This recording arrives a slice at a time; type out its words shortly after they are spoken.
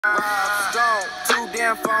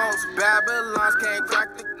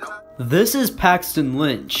This is Paxton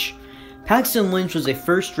Lynch. Paxton Lynch was a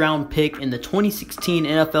first-round pick in the 2016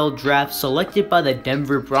 NFL Draft selected by the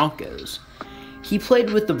Denver Broncos. He played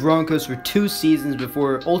with the Broncos for 2 seasons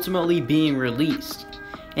before ultimately being released,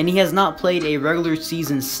 and he has not played a regular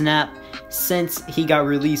season snap since he got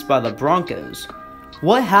released by the Broncos.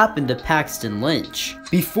 What happened to Paxton Lynch?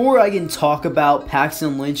 Before I can talk about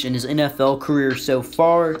Paxton Lynch and his NFL career so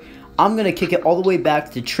far, I'm going to kick it all the way back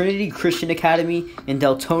to Trinity Christian Academy in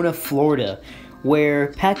Deltona, Florida, where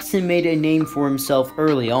Paxton made a name for himself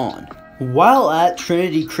early on. While at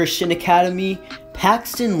Trinity Christian Academy,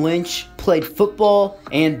 Paxton Lynch played football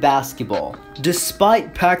and basketball.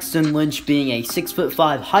 Despite Paxton Lynch being a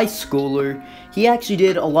 6'5" high schooler, he actually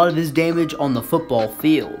did a lot of his damage on the football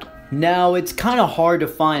field. Now, it's kind of hard to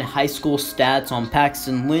find high school stats on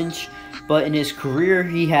Paxton Lynch, but in his career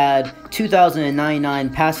he had 2,099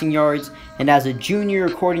 passing yards, and as a junior,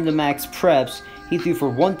 according to Max Preps, he threw for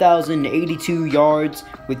 1,082 yards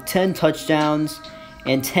with 10 touchdowns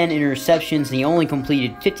and 10 interceptions, and he only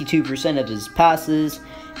completed 52% of his passes,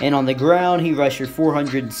 and on the ground he rushed for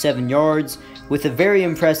 407 yards with a very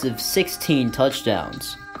impressive 16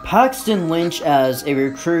 touchdowns. Paxton Lynch, as a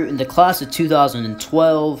recruit in the class of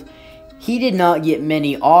 2012, he did not get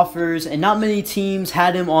many offers, and not many teams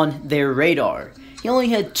had him on their radar. He only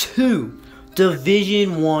had 2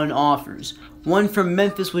 Division I offers. One from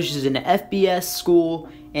Memphis, which is an FBS school,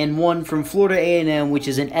 and one from Florida A&M, which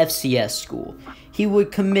is an FCS school. He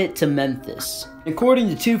would commit to Memphis. According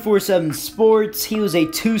to 247 Sports, he was a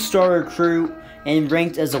 2-star recruit and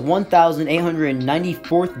ranked as the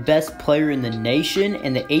 1,894th best player in the nation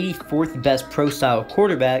and the 84th best pro-style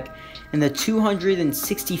quarterback and the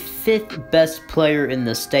 265th best player in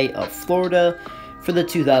the state of Florida for the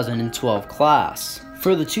 2012 class.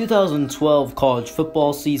 For the 2012 college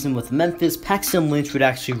football season with Memphis, Paxton Lynch would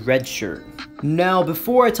actually redshirt. Now,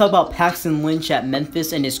 before I talk about Paxton Lynch at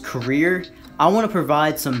Memphis and his career, I want to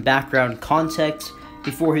provide some background context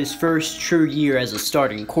before his first true year as a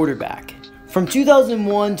starting quarterback. From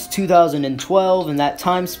 2001 to 2012, in that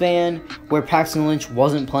time span where Paxton Lynch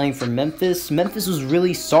wasn't playing for Memphis, Memphis was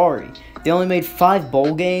really sorry. They only made 5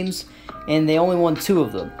 bowl games, and they only won 2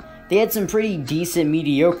 of them. They had some pretty decent,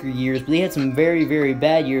 mediocre years, but they had some very, very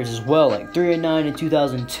bad years as well, like 3-9 in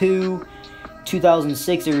 2002,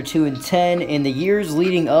 2006 they were 2-10, and the years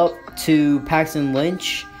leading up to Paxton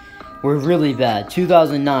Lynch were really bad.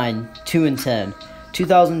 2009, 2-10.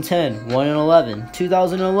 2010, 1-11,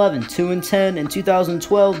 2011, 2-10, and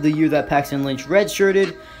 2012, the year that Paxton Lynch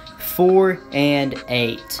redshirted,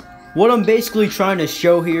 4-8. What I'm basically trying to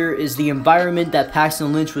show here is the environment that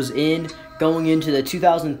Paxton Lynch was in going into the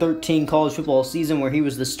 2013 college football season, where he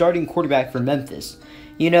was the starting quarterback for Memphis.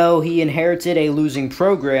 You know, he inherited a losing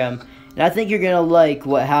program, and I think you're going to like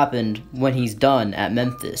what happened when he's done at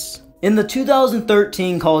Memphis. In the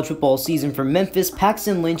 2013 college football season for Memphis,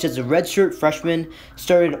 Paxton Lynch as a redshirt freshman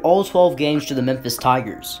started all 12 games for the Memphis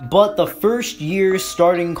Tigers. But the first year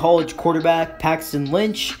starting college quarterback, Paxton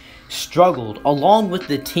Lynch, struggled along with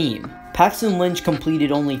the team. Paxton Lynch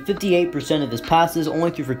completed only 58% of his passes, only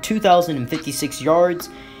threw for 2,056 yards,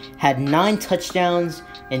 had 9 touchdowns,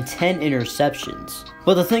 and 10 interceptions.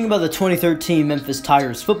 But the thing about the 2013 Memphis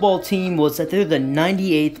Tigers football team was that they're the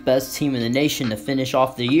 98th best team in the nation to finish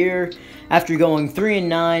off the year after going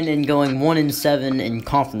 3-9 and going 1-7 in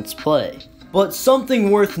conference play. But something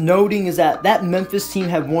worth noting is that Memphis team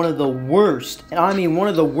had one of the worst, and I mean one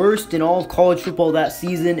of the worst in all of college football that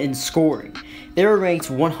season in scoring. They were ranked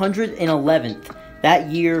 111th that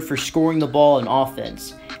year for scoring the ball in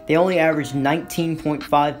offense. They only averaged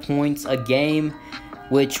 19.5 points a game,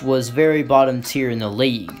 which was very bottom tier in the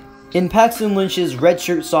league. In Paxton Lynch's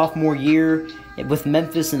redshirt sophomore year with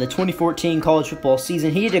Memphis in the 2014 college football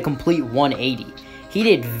season, he did a complete 180. He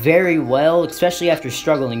did very well, especially after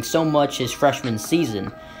struggling so much his freshman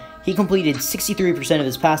season. He completed 63% of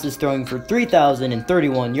his passes, throwing for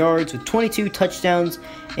 3,031 yards with 22 touchdowns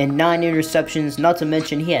and 9 interceptions. Not to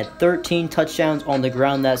mention, he had 13 touchdowns on the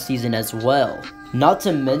ground that season as well. Not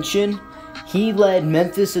to mention, he led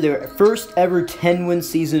Memphis to their first ever 10-win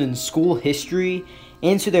season in school history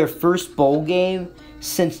and to their first bowl game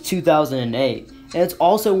since 2008. And it's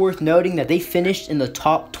also worth noting that they finished in the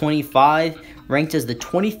top 25, ranked as the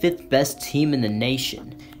 25th best team in the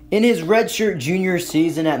nation. In his redshirt junior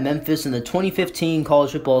season at Memphis in the 2015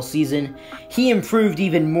 college football season, he improved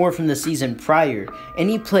even more from the season prior, and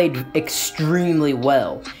he played extremely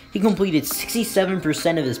well. He completed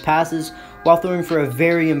 67% of his passes while throwing for a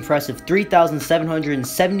very impressive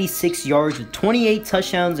 3,776 yards with 28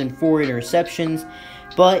 touchdowns and 4 interceptions,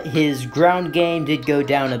 but his ground game did go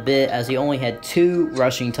down a bit as he only had 2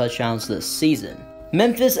 rushing touchdowns this season.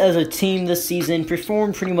 Memphis as a team this season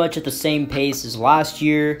performed pretty much at the same pace as last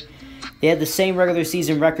year. They had the same regular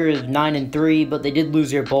season record of 9-3, but they did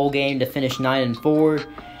lose their bowl game to finish 9-4.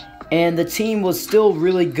 And the team was still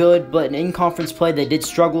really good, but in in-conference play they did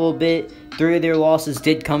struggle a bit. 3 of their losses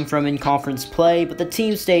did come from in-conference play, but the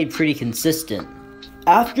team stayed pretty consistent.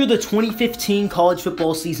 After the 2015 college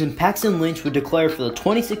football season, Paxton Lynch would declare for the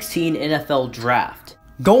 2016 NFL Draft.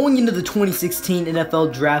 Going into the 2016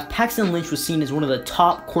 NFL Draft, Paxton Lynch was seen as one of the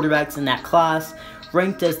top quarterbacks in that class,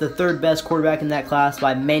 ranked as the 3rd best quarterback in that class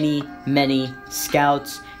by many, many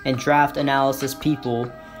scouts and draft analysis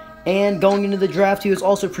people. And going into the draft, he was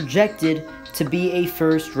also projected to be a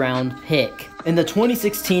first-round pick. In the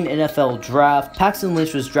 2016 NFL Draft, Paxton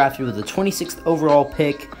Lynch was drafted with the 26th overall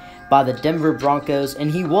pick by the Denver Broncos,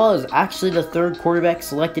 and he was actually the 3rd quarterback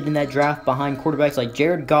selected in that draft behind quarterbacks like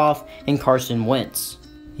Jared Goff and Carson Wentz.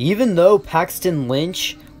 Even though Paxton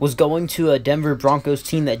Lynch was going to a Denver Broncos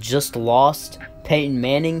team that just lost Peyton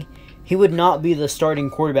Manning, he would not be the starting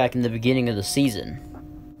quarterback in the beginning of the season.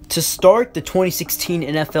 To start the 2016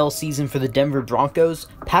 NFL season for the Denver Broncos,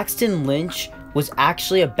 Paxton Lynch was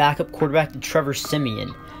actually a backup quarterback to Trevor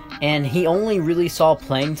Siemian, and he only really saw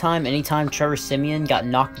playing time anytime Trevor Siemian got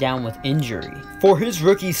knocked down with injury. For his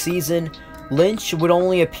rookie season, Lynch would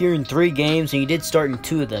only appear in 3 games, and he did start in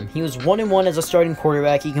 2 of them. He was 1-1 as a starting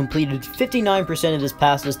quarterback. He completed 59% of his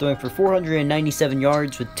passes, throwing for 497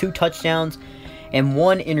 yards with 2 touchdowns and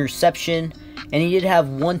 1 interception, and he did have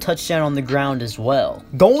 1 touchdown on the ground as well.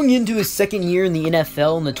 Going into his 2nd year in the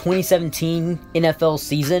NFL in the 2017 NFL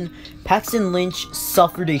season, Paxton Lynch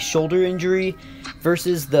suffered a shoulder injury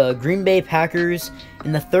versus the Green Bay Packers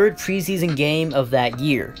in the 3rd preseason game of that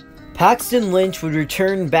year. Paxton Lynch would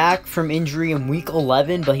return back from injury in Week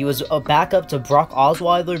 11, but he was a backup to Brock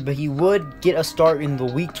Osweiler, but he would get a start in the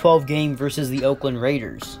Week 12 game versus the Oakland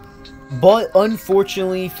Raiders. But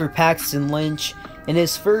unfortunately for Paxton Lynch, in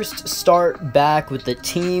his first start back with the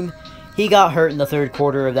team, he got hurt in the 3rd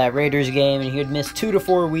quarter of that Raiders game, and he would miss 2 to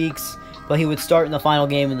 4 weeks, but he would start in the final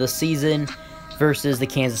game of the season versus the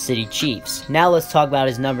Kansas City Chiefs. Now let's talk about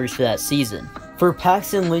his numbers for that season. For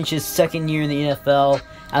Paxton Lynch's 2nd year in the NFL,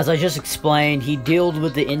 as I just explained, he dealt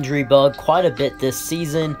with the injury bug quite a bit this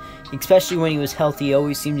season, especially when he was healthy. He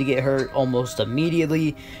always seemed to get hurt almost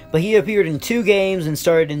immediately, but he appeared in 2 games and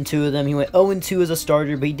started in 2 of them. He went 0-2 as a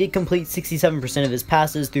starter, but he did complete 67% of his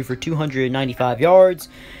passes, threw for 295 yards,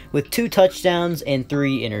 with 2 touchdowns and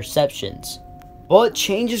 3 interceptions. But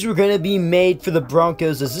changes were going to be made for the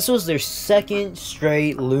Broncos, as this was their 2nd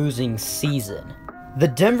straight losing season. The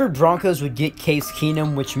Denver Broncos would get Case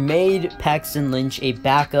Keenum, which made Paxton Lynch a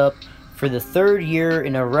backup for the 3rd year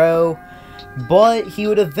in a row, but he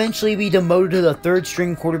would eventually be demoted to the 3rd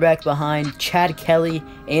string quarterback behind Chad Kelly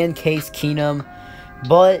and Case Keenum,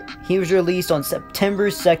 but he was released on September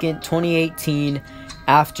 2nd, 2018,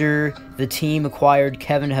 after the team acquired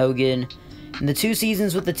Kevin Hogan. In the 2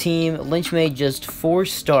 seasons with the team, Lynch made just 4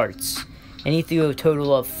 starts, and he threw a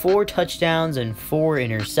total of 4 touchdowns and 4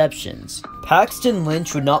 interceptions. Paxton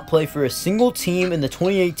Lynch would not play for a single team in the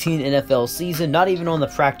 2018 NFL season, not even on the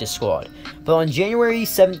practice squad. But on January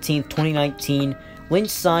 17, 2019, Lynch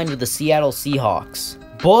signed with the Seattle Seahawks.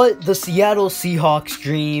 But the Seattle Seahawks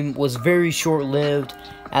dream was very short-lived,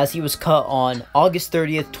 as he was cut on August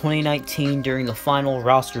 30th, 2019 during the final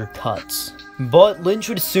roster cuts. But Lynch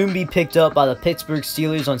would soon be picked up by the Pittsburgh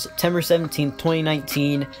Steelers on September 17,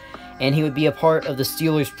 2019, and he would be a part of the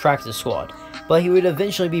Steelers practice squad. But he would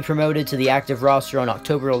eventually be promoted to the active roster on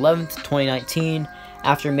October 11th, 2019,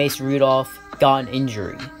 after Mason Rudolph got an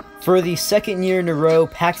injury. For the 2nd year in a row,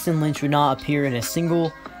 Paxton Lynch would not appear in a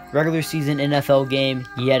single regular season NFL game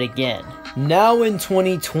yet again. Now in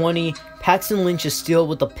 2020, Paxton Lynch is still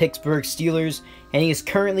with the Pittsburgh Steelers, and he is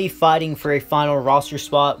currently fighting for a final roster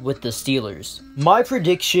spot with the Steelers. My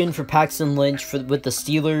prediction for Paxton Lynch with the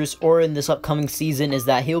Steelers, or in this upcoming season, is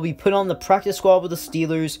that he'll be put on the practice squad with the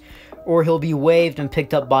Steelers, or he'll be waived and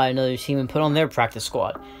picked up by another team and put on their practice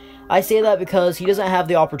squad. I say that because he doesn't have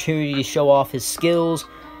the opportunity to show off his skills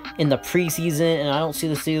in the preseason, and I don't see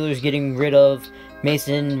the Steelers getting rid of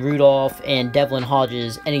Mason Rudolph and Devlin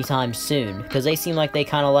Hodges anytime soon, because they seem like they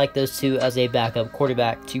kind of like those 2 as a backup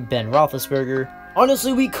quarterback to Ben Roethlisberger.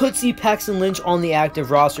 Honestly, we could see Paxton Lynch on the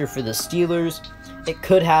active roster for the Steelers. It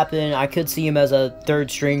could happen. I could see him as a 3rd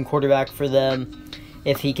string quarterback for them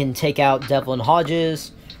if he can take out Devlin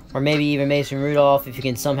Hodges, or maybe even Mason Rudolph if he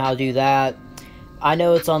can somehow do that. I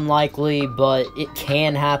know it's unlikely, but it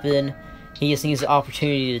can happen. He just needs the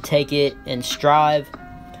opportunity to take it and strive.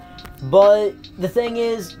 But the thing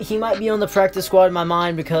is, he might be on the practice squad in my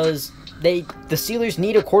mind because the Steelers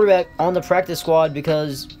need a quarterback on the practice squad,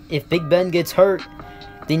 because if Big Ben gets hurt,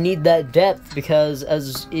 they need that depth. Because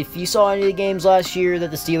if you saw any of the games last year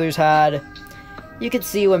that the Steelers had, you could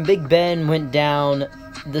see when Big Ben went down,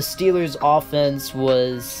 the Steelers' offense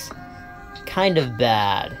was kind of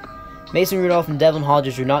bad. Mason Rudolph and Devlin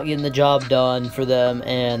Hodges are not getting the job done for them,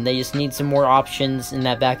 and they just need some more options in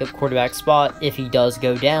that backup quarterback spot if he does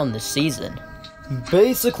go down this season.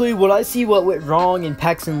 Basically, what I see what went wrong in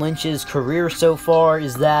Paxton Lynch's career so far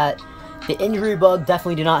is that the injury bug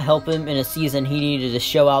definitely did not help him in a season he needed to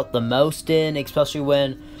show out the most in, especially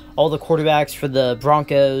when all the quarterbacks for the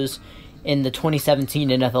Broncos in the 2017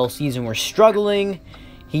 NFL season were struggling.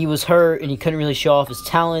 He was hurt and he couldn't really show off his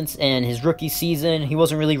talents, and his rookie season, he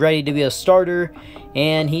wasn't really ready to be a starter,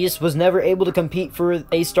 and he just was never able to compete for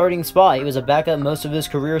a starting spot. He was a backup most of his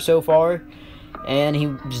career so far, and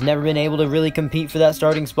he's never been able to really compete for that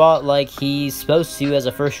starting spot like he's supposed to as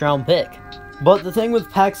a first-round pick. But the thing with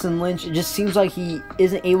Paxton Lynch, it just seems like he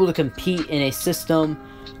isn't able to compete in a system,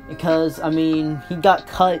 because, I mean, he got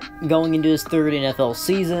cut going into his third NFL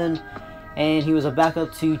season, and he was a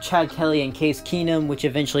backup to Chad Kelly and Case Keenum, which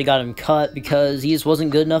eventually got him cut because he just wasn't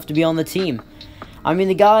good enough to be on the team. I mean,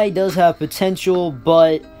 the guy does have potential,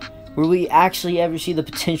 but will we actually ever see the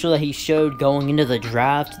potential that he showed going into the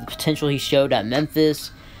draft, the potential he showed at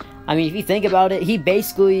Memphis? I mean, if you think about it, he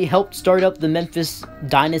basically helped start up the Memphis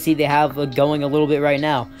dynasty they have going a little bit right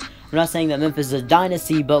now. I'm not saying that Memphis is a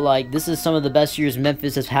dynasty, but, like, this is some of the best years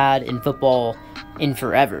Memphis has had in football in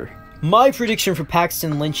forever. My prediction for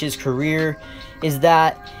Paxton Lynch's career is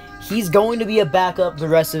that he's going to be a backup the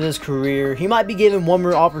rest of his career. He might be given one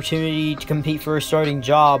more opportunity to compete for a starting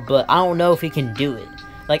job, but I don't know if he can do it.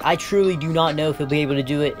 Like, I truly do not know if he'll be able to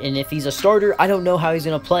do it, and if he's a starter, I don't know how he's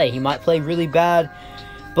going to play. He might play really bad,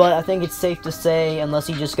 but I think it's safe to say, unless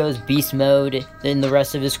he just goes beast mode in the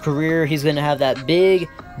rest of his career, he's going to have that big,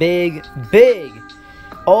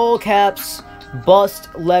 all caps,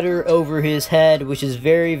 bust letter over his head, which is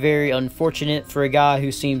very, very unfortunate for a guy who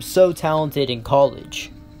seems so talented in college.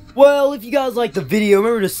 Well, if you guys liked the video,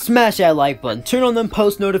 remember to smash that like button, turn on them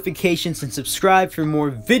post notifications, and subscribe for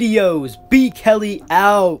more videos. B. Kelly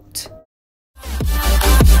out.